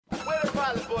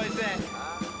Pilot Boys at?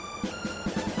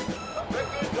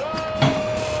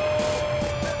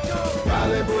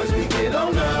 Pilot Boys, we get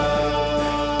on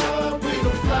up. We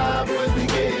don't fly, boys, we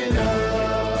getting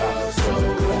up. So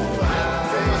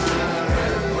high.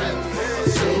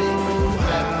 So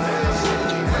high.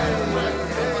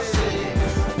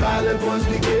 Pilot Boys,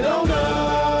 we get on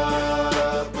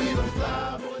up. We don't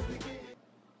fly, boys, we get.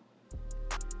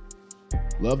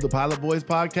 Love the Pilot Boys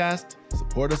podcast?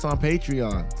 Support us on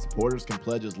Patreon. Supporters can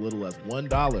pledge as little as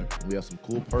 $1, and we have some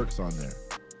cool perks on there.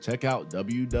 Check out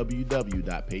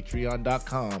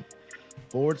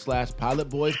www.patreon.com/Pilot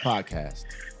Boys podcast.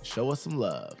 Show us some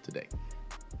love today.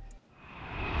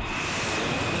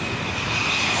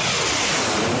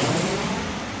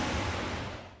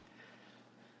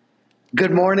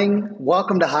 Good morning.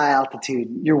 Welcome to High Altitude,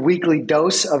 your weekly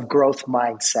dose of growth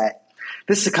mindset.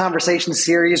 This is a conversation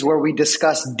series where we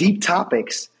discuss deep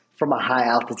topics from a high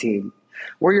altitude.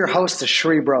 We're your hosts, the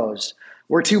Shri Bros.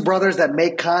 We're two brothers that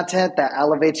make content that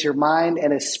elevates your mind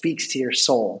and it speaks to your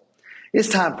soul. It's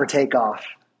time for takeoff.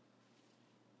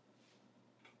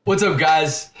 What's up,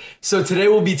 guys? So today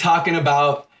we'll be talking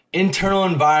about internal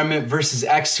environment versus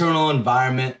external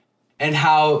environment and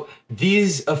how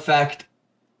these affect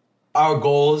our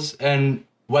goals and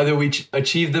whether we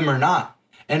achieve them or not,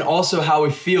 and also how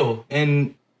we feel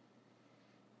in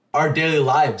our daily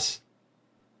lives.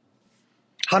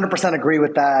 100% agree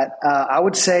with that. I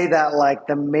would say that like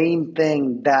the main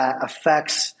thing that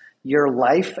affects your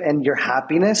life and your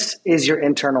happiness is your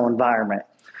internal environment.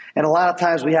 And a lot of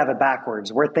times we have it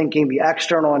backwards. We're thinking the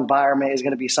external environment is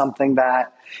going to be something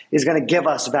that is going to give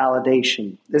us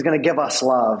validation, is going to give us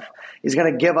love, is going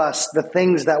to give us the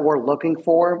things that we're looking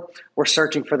for. We're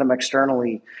searching for them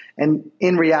externally. And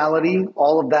in reality,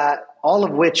 all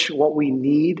of which what we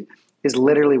need is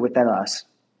literally within us.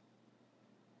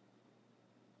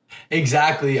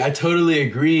 Exactly. I totally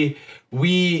agree.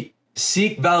 We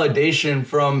seek validation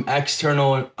from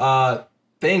external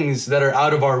things that are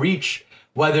out of our reach,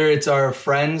 whether it's our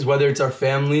friends, whether it's our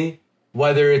family,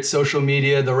 whether it's social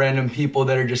media, the random people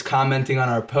that are just commenting on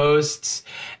our posts,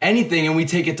 anything. And we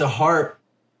take it to heart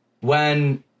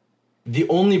when the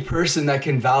only person that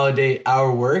can validate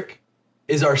our work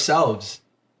is ourselves,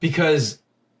 because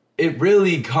it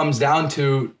really comes down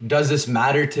to, does this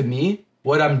matter to me?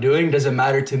 What I'm doing, does it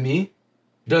matter to me?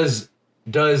 Does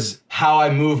how I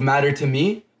move matter to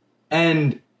me?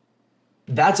 And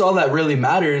that's all that really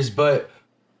matters. But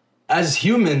as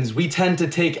humans, we tend to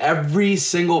take every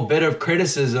single bit of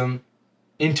criticism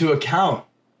into account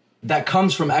that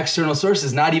comes from external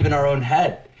sources, not even our own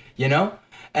head, you know?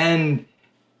 And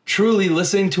truly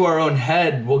listening to our own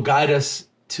head will guide us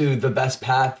to the best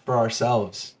path for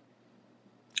ourselves.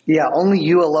 Yeah, only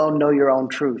you alone know your own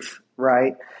truth,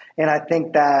 right? And I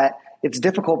think that it's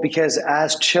difficult because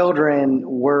as children,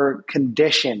 we're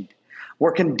conditioned.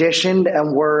 We're conditioned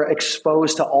and we're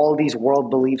exposed to all these world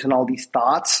beliefs and all these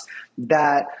thoughts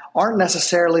that aren't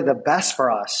necessarily the best for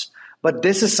us. But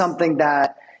this is something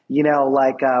that,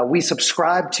 we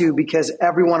subscribe to because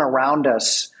everyone around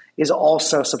us is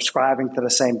also subscribing to the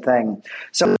same thing.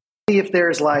 So if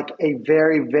there's like a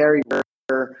very, very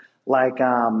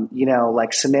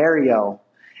scenario,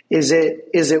 is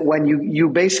it when you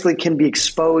basically can be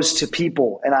exposed to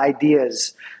people and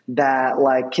ideas that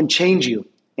like can change you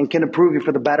and can improve you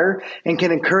for the better and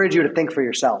can encourage you to think for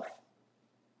yourself?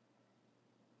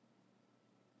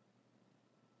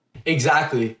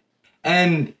 Exactly.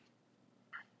 And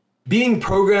being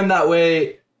programmed that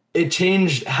way, it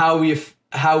changed how we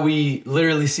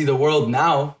literally see the world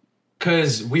now,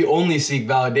 because we only seek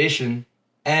validation.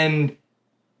 And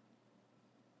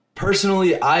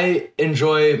personally, I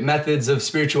enjoy methods of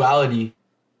spirituality,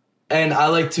 and I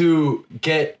like to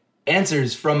get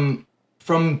answers from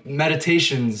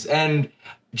meditations. And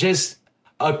just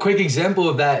a quick example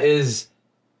of that is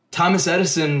Thomas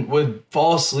Edison would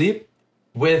fall asleep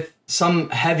with some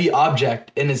heavy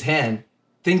object in his hand,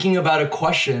 thinking about a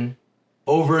question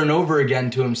over and over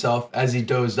again to himself as he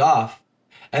dozed off.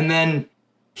 And then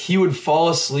he would fall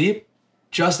asleep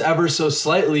just ever so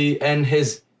slightly, and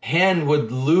his hand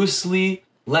would loosely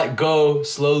let go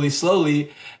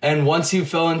slowly. And once he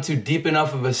fell into deep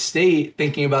enough of a state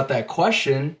thinking about that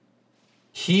question,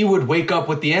 he would wake up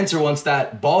with the answer. Once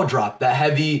that ball dropped, that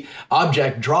heavy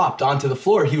object dropped onto the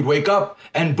floor, he would wake up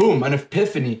and boom, an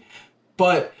epiphany.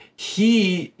 But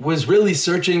he was really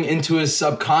searching into his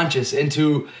subconscious,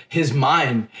 into his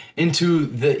mind, into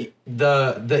the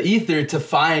ether to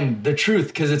find the truth,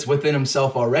 because it's within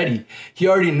himself already. He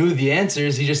already knew the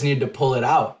answers. He just needed to pull it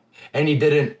out. And he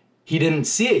didn't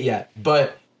see it yet,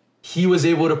 but he was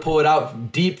able to pull it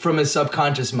out deep from his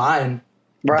subconscious mind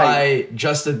by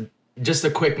just just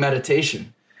a quick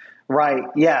meditation. Right.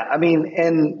 Yeah. I mean,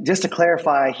 and just to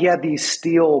clarify, he had these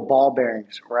steel ball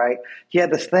bearings, right? He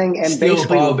had this thing, and Steel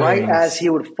basically ball right bearings. as he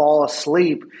would fall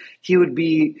asleep, he would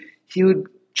need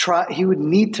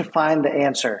to find the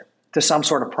answer to some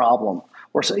sort of problem,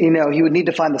 or, you know, he would need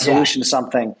to find the solution to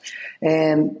something.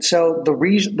 And so the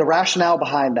rationale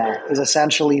behind that is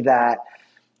essentially that,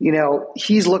 you know,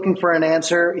 he's looking for an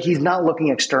answer. He's not looking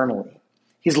externally.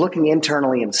 He's looking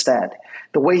internally instead.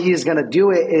 The way he's going to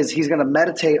do it is he's going to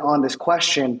meditate on this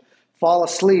question, fall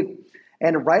asleep,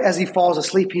 and right as he falls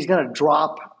asleep, he's going to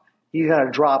drop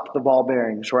the ball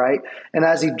bearings, right? And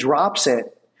as he drops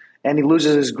it and he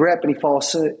loses his grip and he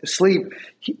falls asleep,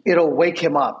 it'll wake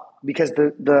him up because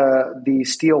the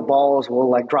steel balls will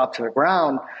like drop to the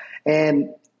ground. And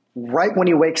right when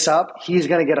he wakes up, he's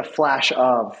going to get a flash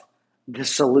of the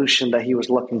solution that he was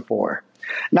looking for.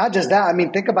 Not just that, I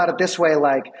mean, think about it this way,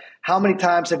 like how many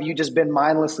times have you just been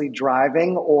mindlessly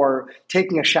driving or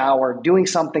taking a shower, doing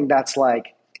something that's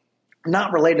like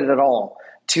not related at all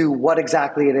to what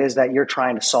exactly it is that you're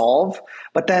trying to solve,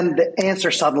 but then the answer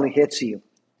suddenly hits you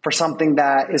for something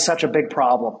that is such a big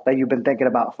problem that you've been thinking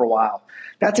about for a while.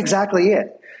 That's exactly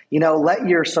it. You know, let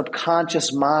your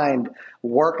subconscious mind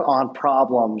work on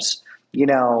problems, you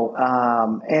know,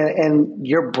 and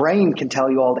your brain can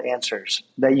tell you all the answers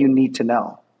that you need to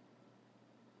know.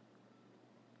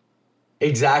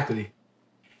 Exactly.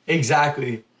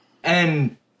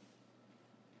 And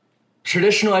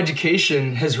traditional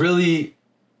education has really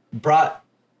brought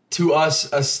to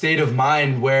us a state of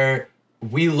mind where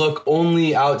we look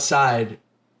only outside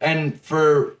and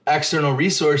for external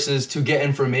resources to get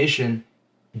information,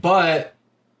 but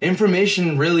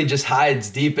information really just hides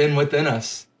deep in within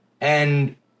us.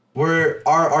 And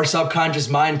our subconscious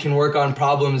mind can work on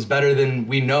problems better than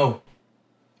we know.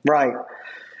 Right.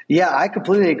 Yeah, I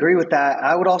completely agree with that.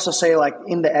 I would also say, like,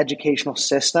 in the educational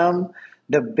system,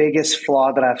 the biggest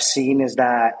flaw that I've seen is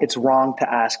that it's wrong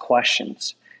to ask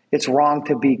questions. It's wrong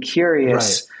to be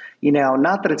curious. Right. You know,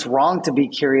 not that it's wrong to be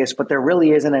curious, but there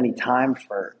really isn't any time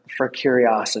for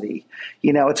curiosity.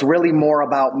 You know, it's really more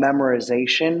about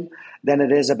memorization than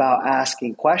it is about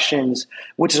asking questions,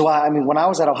 which is why, I mean, when I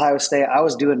was at Ohio State, I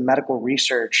was doing medical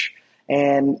research,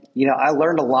 and, you know, I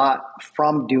learned a lot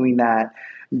from doing that.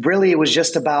 Really, it was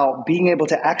just about being able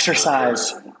to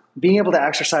exercise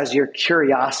your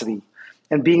curiosity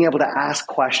and being able to ask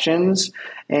questions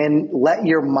and let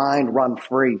your mind run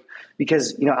free.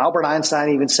 Because, you know, Albert Einstein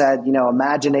even said, you know,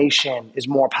 imagination is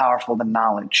more powerful than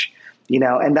knowledge, you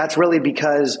know, and that's really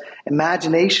because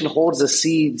imagination holds the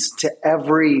seeds to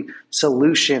every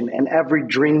solution and every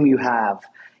dream you have.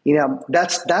 You know,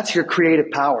 that's your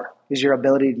creative power, is your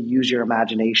ability to use your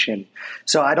imagination.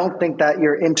 So I don't think that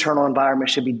your internal environment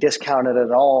should be discounted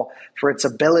at all for its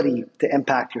ability to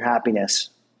impact your happiness.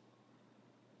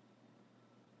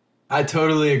 I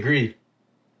totally agree.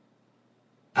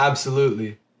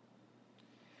 Absolutely.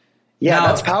 Yeah, Now,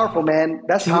 that's powerful, man.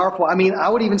 That's powerful. I mean, I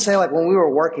would even say, like, when we were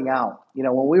working out, you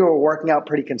know, when we were working out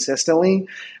pretty consistently,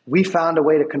 we found a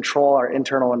way to control our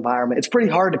internal environment. It's pretty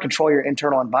hard to control your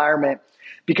internal environment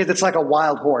because it's like a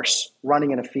wild horse running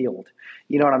in a field.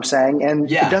 You know what I'm saying?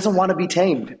 And it doesn't want to be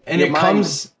tamed. And it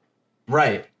comes,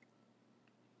 right.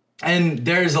 And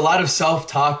there's a lot of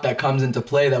self-talk that comes into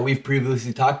play that we've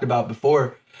previously talked about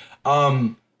before.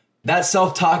 That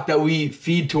self-talk that we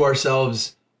feed to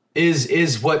ourselves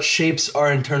is what shapes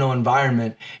our internal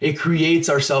environment. It creates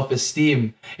our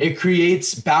self-esteem. It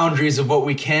creates boundaries of what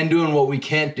we can do and what we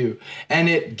can't do. And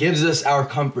it gives us our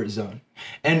comfort zone.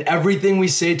 And everything we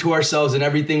say to ourselves and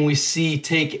everything we see,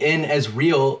 take in as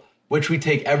real, which we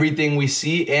take everything we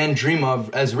see and dream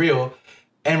of as real.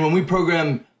 And when we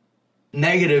program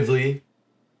negatively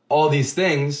all these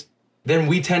things, then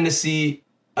we tend to see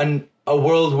a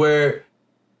world where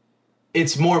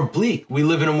it's more bleak. We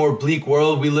live in a more bleak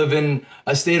world. We live in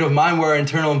a state of mind where our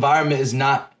internal environment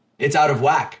it's out of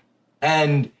whack.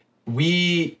 And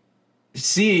we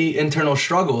see internal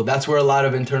struggle. That's where a lot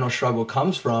of internal struggle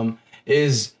comes from,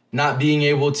 is not being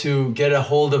able to get a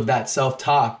hold of that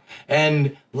self-talk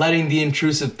and letting the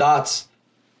intrusive thoughts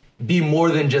be more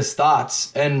than just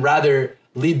thoughts and rather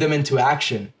lead them into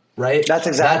action, right?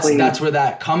 That's where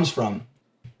that comes from.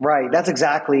 Right. That's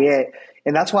exactly it.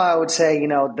 And that's why I would say, you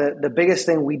know, the biggest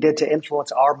thing we did to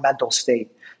influence our mental state,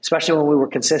 especially when we were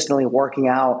consistently working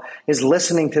out, is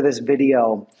listening to this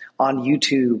video on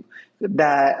YouTube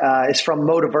that is from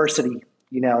Motiversity.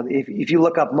 You know, if you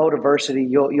look up Motiversity,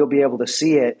 you'll be able to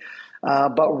see it.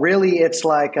 But really, it's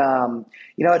like, you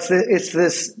know, it's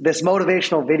this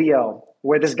motivational video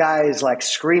where this guy is like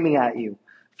screaming at you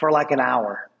for like an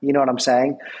hour. You know what I'm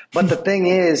saying? But the thing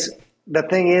is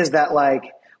that,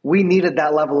 like, we needed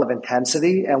that level of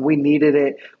intensity, and we needed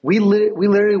it. We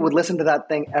literally would listen to that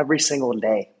thing every single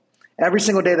day. Every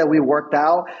single day that we worked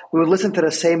out, we would listen to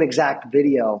the same exact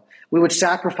video. We would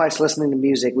sacrifice listening to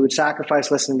music. We would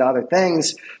sacrifice listening to other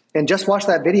things and just watch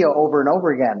that video over and over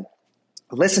again.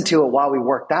 Listen to it while we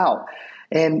worked out.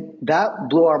 And that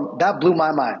blew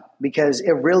my mind, because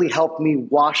it really helped me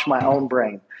wash my own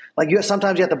brain. Like,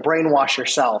 sometimes you have to brainwash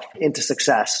yourself into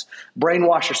success,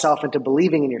 brainwash yourself into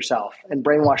believing in yourself, and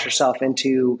brainwash yourself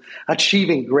into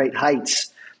achieving great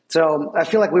heights. So I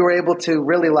feel like we were able to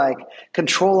really like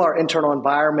control our internal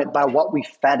environment by what we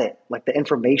fed it, like the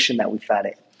information that we fed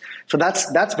it. So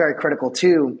that's very critical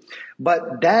too.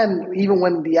 But then even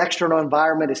when the external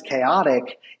environment is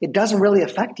chaotic, it doesn't really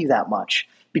affect you that much,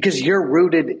 because you're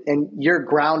rooted and you're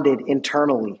grounded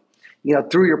internally,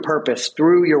 through your purpose,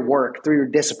 through your work, through your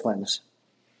disciplines.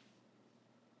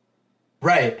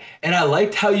 Right. And I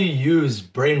liked how you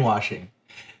used brainwashing.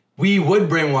 We would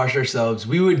brainwash ourselves.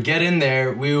 We would get in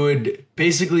there. We would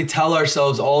basically tell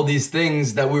ourselves all these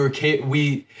things that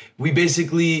we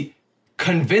basically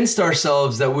convinced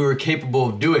ourselves that we were capable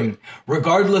of doing.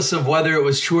 Regardless of whether it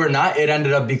was true or not, it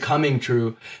ended up becoming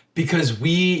true because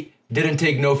we didn't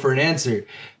take no for an answer.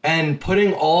 And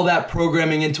putting all that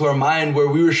programming into our mind where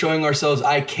we were showing ourselves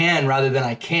I can rather than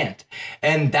I can't.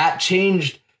 And that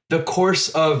changed the course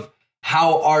of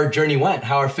how our journey went,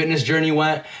 how our fitness journey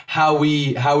went, how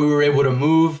we were able to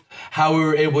move, how we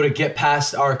were able to get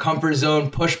past our comfort zone,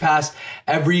 push past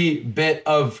every bit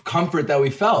of comfort that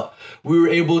we felt. We were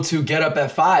able to get up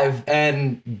at 5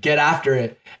 and get after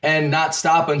it and not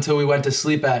stop until we went to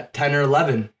sleep at 10 or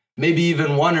 11, maybe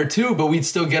even 1 or 2, but we'd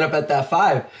still get up at that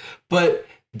 5. But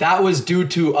that was due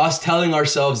to us telling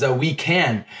ourselves that we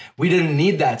can. We didn't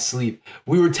need that sleep.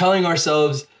 We were telling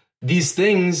ourselves these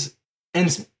things,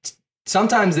 and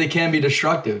sometimes they can be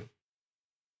destructive,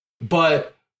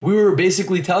 but we were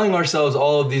basically telling ourselves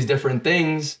all of these different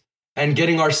things and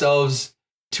getting ourselves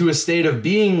to a state of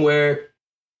being where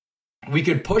we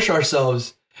could push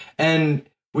ourselves, and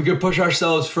we could push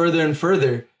ourselves further and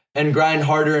further and grind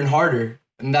harder and harder.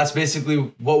 And that's basically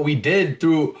what we did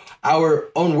through our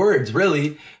own words,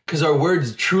 really, because our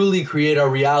words truly create our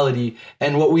reality.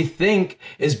 And what we think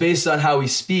is based on how we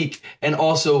speak and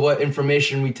also what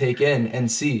information we take in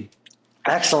and see.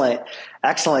 Excellent.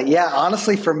 Yeah,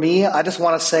 honestly, for me, I just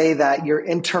want to say that your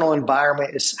internal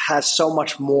environment has so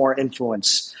much more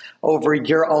influence over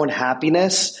your own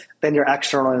happiness than your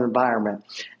external environment.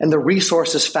 And the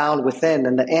resources found within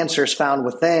and the answers found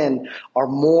within are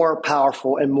more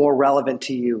powerful and more relevant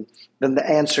to you than the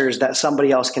answers that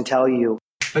somebody else can tell you.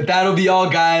 But that'll be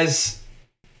all, guys.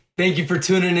 Thank you for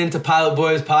tuning in to Pilot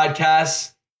Boys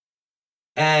Podcast.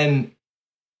 And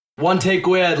one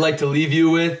takeaway I'd like to leave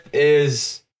you with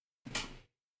is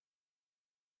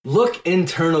look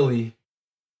internally.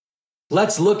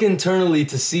 Let's look internally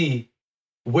to see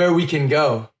where we can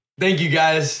go. Thank you,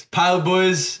 guys. Pilot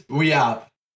Boys, we out.